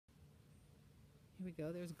Here we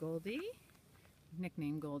go. There's Goldie,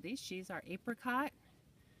 nicknamed Goldie. She's our Apricot.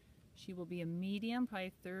 She will be a medium,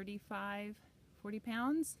 probably 35, 40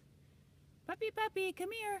 pounds. Puppy, puppy,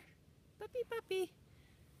 come here. Puppy, puppy.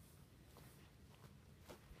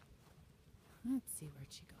 Let's see,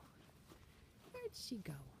 where'd she go? Where'd she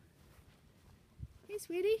go? Hey,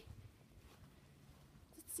 sweetie.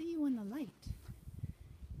 Let's see you in the light.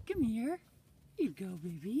 Come here. Here you go,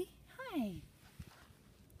 baby. Hi.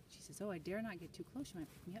 She says, oh, I dare not get too close. She might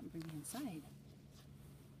pick me up and bring me inside.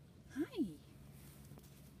 Hi.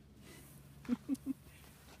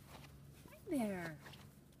 Hi there.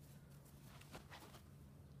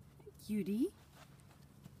 Hi, cutie.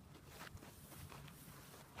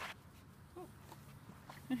 Oh.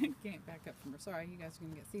 I can't back up from her. Sorry, you guys are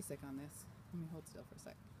going to get seasick on this. Let me hold still for a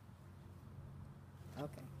sec.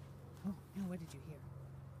 Okay. Oh, no, what did you hear?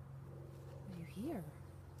 What do you hear?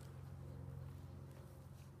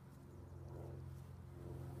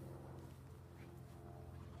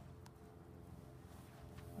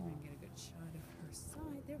 I'm going to get a good shot of her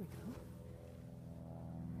side. There we go.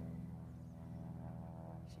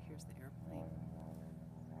 She hears the airplane.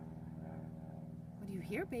 What do you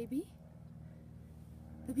hear, baby?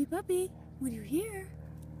 Puppy, puppy, what do you hear?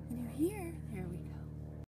 What do you hear? There we go.